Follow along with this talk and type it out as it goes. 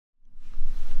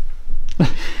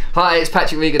Hi, it's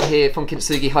Patrick Regan here from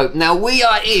Kintsugi Hope. Now we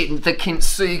are in the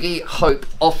Kintsugi Hope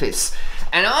office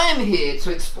and I am here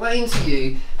to explain to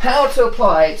you how to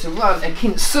apply to run a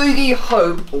Kintsugi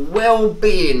Hope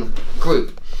Wellbeing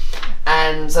Group.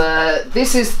 And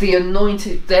this is the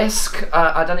anointed desk.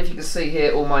 I don't know if you can see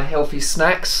here all my healthy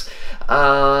snacks.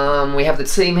 We have the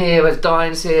team here, we have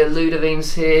Diane's here,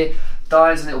 Ludovine's here.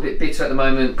 Diane's a little bit bitter at the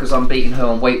moment because I'm beating her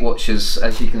on Weight Watchers.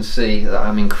 As you can see, that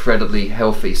I'm incredibly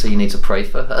healthy, so you need to pray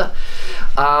for her.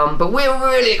 But we're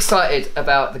really excited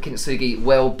about the Kintsugi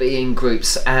Wellbeing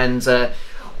Groups, and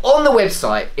on the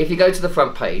website, if you go to the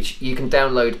front page, you can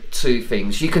download two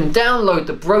things. You can download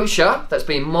the brochure that's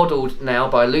being modelled now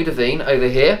by Ludovine over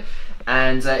here,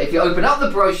 and if you open up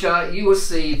the brochure, you will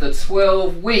see the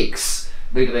 12 weeks.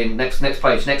 Ludovine, next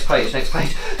page.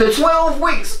 The 12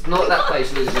 weeks, not that page,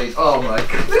 Ludovine. Oh my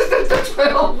goodness, the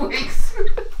 12 weeks.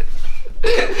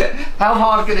 How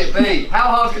hard can it be? How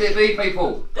hard can it be,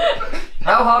 people?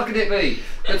 How hard can it be?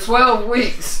 The 12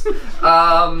 weeks,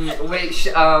 which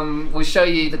will show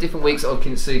you the different weeks of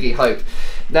Kintsugi Hope.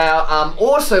 Now,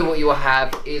 also what you will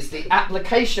have is the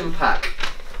application pack,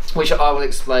 which I will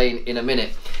explain in a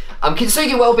minute.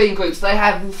 Kintsugi Wellbeing Groups, they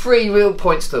have three real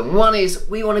points to them. One is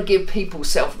we want to give people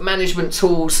self-management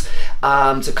tools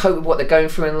to cope with what they're going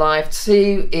through in life.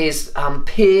 Two is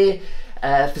peer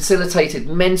facilitated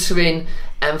mentoring.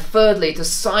 And thirdly, to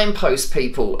signpost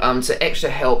people to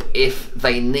extra help if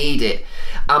they need it.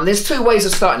 There's two ways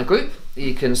of starting a group.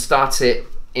 You can start it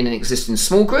in an existing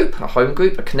small group, a home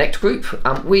group, a connect group.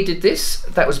 We did this,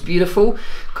 that was beautiful,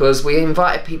 because we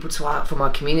invited people from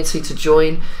our community to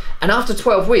join, and after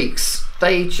 12 weeks,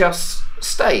 they just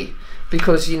stay,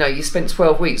 because you know, you spent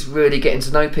 12 weeks really getting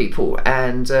to know people,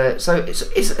 and so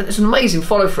it's an amazing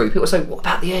follow through. People say, what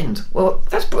about the end? Well,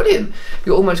 that's brilliant.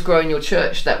 You're almost growing your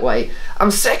church that way.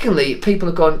 Secondly, people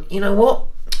have gone, you know what?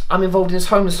 I'm involved in this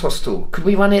homeless hostel, could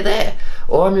we run it there?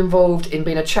 Or I'm involved in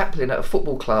being a chaplain at a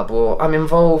football club, or I'm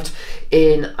involved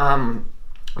in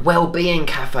well-being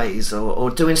cafes, or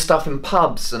doing stuff in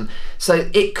pubs. And so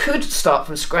it could start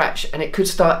from scratch, and it could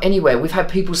start anywhere. We've had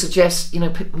people suggest, you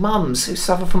know, mums who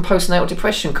suffer from postnatal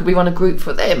depression, could we run a group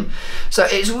for them? So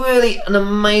it's really an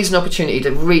amazing opportunity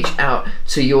to reach out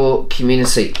to your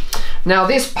community. Now,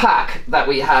 this pack that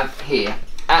we have here,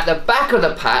 at the back of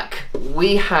the pack,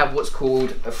 we have what's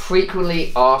called a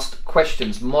frequently asked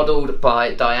questions, modelled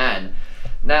by Diane.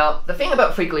 Now, the thing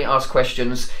about frequently asked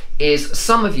questions is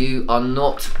some of you are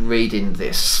not reading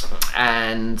this,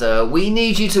 and we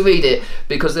need you to read it,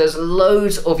 because there's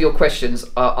loads of your questions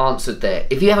are answered there.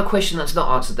 If you have a question that's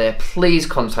not answered there, please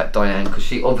contact Diane, because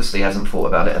she obviously hasn't thought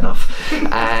about it enough,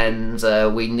 and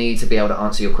we need to be able to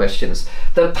answer your questions.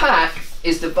 The pack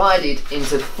is divided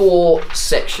into 4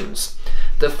 sections.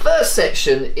 The first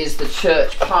section is the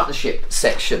church partnership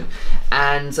section,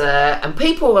 and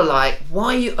people are like,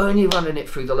 why are you only running it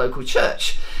through the local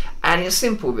church? And it's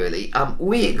simple, really.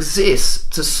 We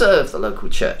exist to serve the local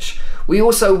church. We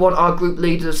also want our group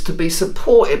leaders to be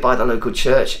supported by the local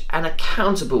church and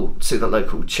accountable to the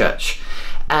local church.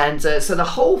 And so the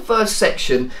whole first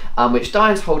section, which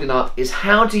Diane's holding up, is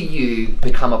how do you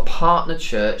become a partner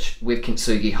church with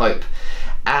Kintsugi Hope?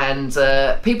 And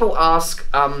people ask,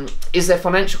 is there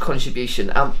financial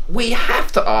contribution? We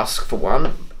have to ask for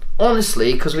one,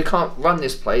 honestly, because we can't run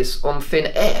this place on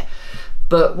thin air.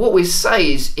 But what we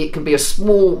say is it can be a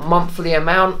small monthly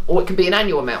amount, or it can be an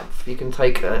annual amount. You can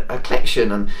take a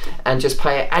collection and just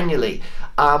pay it annually.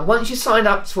 Once you sign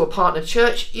up to a partner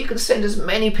church, you can send as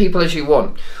many people as you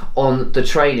want on the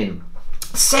training.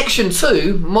 Section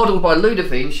 2, modelled by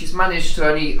Ludovine, she's managed to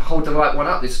only hold the right one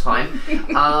up this time,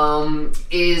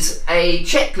 is a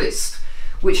checklist,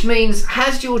 which means,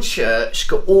 has your church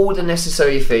got all the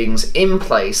necessary things in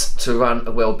place to run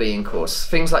a wellbeing course?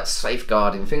 Things like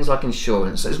safeguarding, things like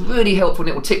insurance. So it's really helpful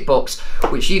little tick box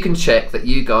which you can check that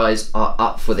you guys are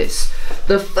up for this.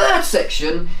 The third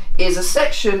section is a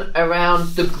section around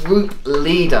the group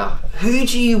leader. Who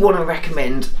do you want to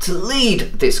recommend to lead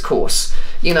this course?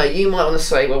 You know, you might want to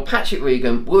say, well, Patrick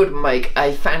Regan would make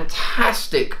a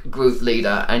fantastic group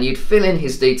leader, and you'd fill in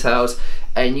his details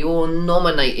and you're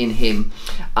nominating him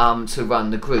to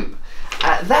run the group.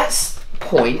 At that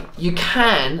point, you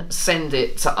can send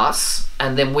it to us,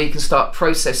 and then we can start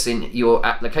processing your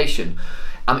application.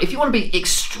 If you want to be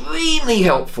extremely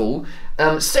helpful,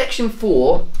 section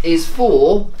 4 is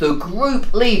for the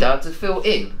group leader to fill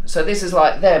in. So this is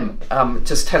like them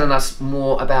just telling us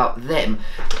more about them.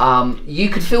 You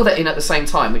could fill that in at the same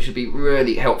time, which would be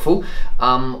really helpful,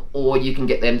 or you can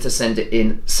get them to send it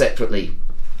in separately.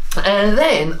 And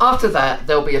then after that,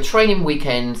 there'll be a training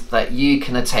weekend that you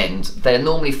can attend. They're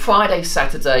normally Friday,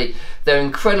 Saturday. They're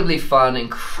incredibly fun,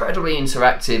 incredibly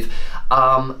interactive.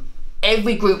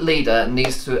 Every group leader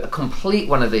needs to complete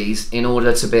one of these in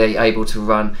order to be able to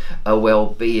run a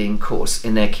well-being course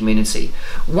in their community.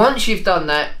 Once you've done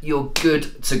that, you're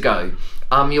good to go.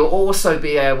 You'll also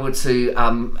be able to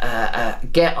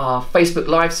get our Facebook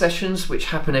Live sessions, which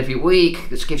happen every week,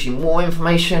 which gives you more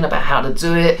information about how to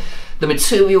do it. The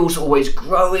material's always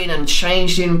growing and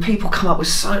changing. People come up with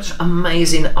such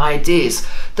amazing ideas.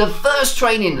 The first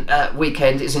training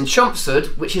weekend is in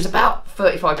Chelmsford, which is about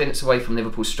 35 minutes away from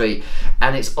Liverpool Street,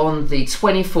 and it's on the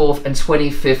 24th and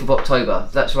 25th of October.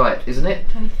 That's right, isn't it?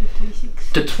 25th,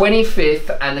 26th. The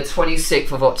 25th and the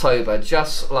 26th of October,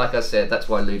 just like I said. That's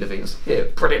why Ludovic's here.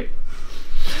 Brilliant.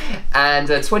 And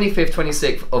 25th,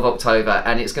 26th of October,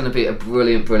 and it's going to be a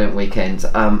brilliant, brilliant weekend.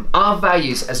 Our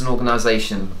values as an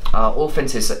organisation are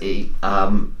authenticity,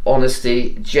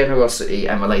 honesty, generosity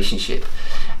and relationship.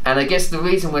 And I guess the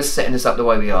reason we're setting this up the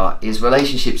way we are is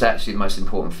relationships actually the most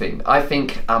important thing. I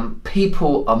think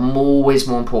people are always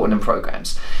more important than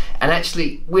programs. And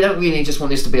actually, we don't really just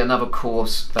want this to be another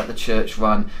course that the church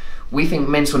run. We think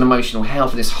mental and emotional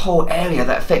health, and this whole area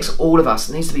that affects all of us,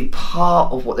 needs to be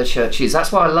part of what the church is.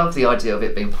 That's why I love the idea of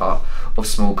it being part of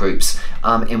small groups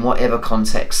in whatever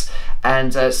context.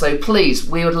 And so please,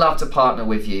 we would love to partner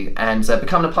with you and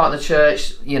become a partner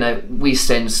church. You know, we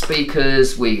send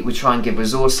speakers, we try and give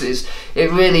resources.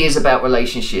 It really is about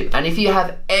relationship. And if you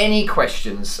have any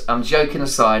questions, joking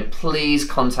aside, please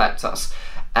contact us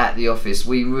at the office.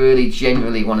 We really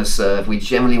genuinely want to serve. We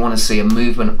genuinely want to see a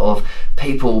movement of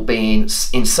people being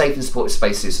in safe and supported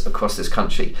spaces across this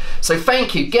country. So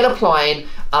thank you, get applying.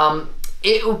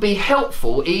 It will be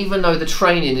helpful, even though the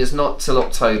training is not till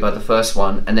October, the first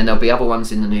one, and then there'll be other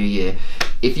ones in the new year.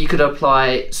 If you could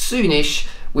apply soonish,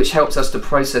 which helps us to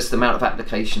process the amount of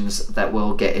applications that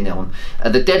we'll get in on.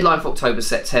 The deadline for October,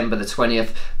 September the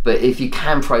 20th, but if you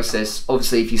can process,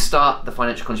 obviously if you start the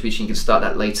financial contribution, you can start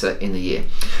that later in the year.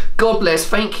 God bless,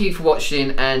 thank you for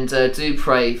watching, and do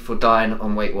pray for Dying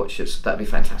on Weight Watchers. That'd be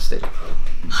fantastic.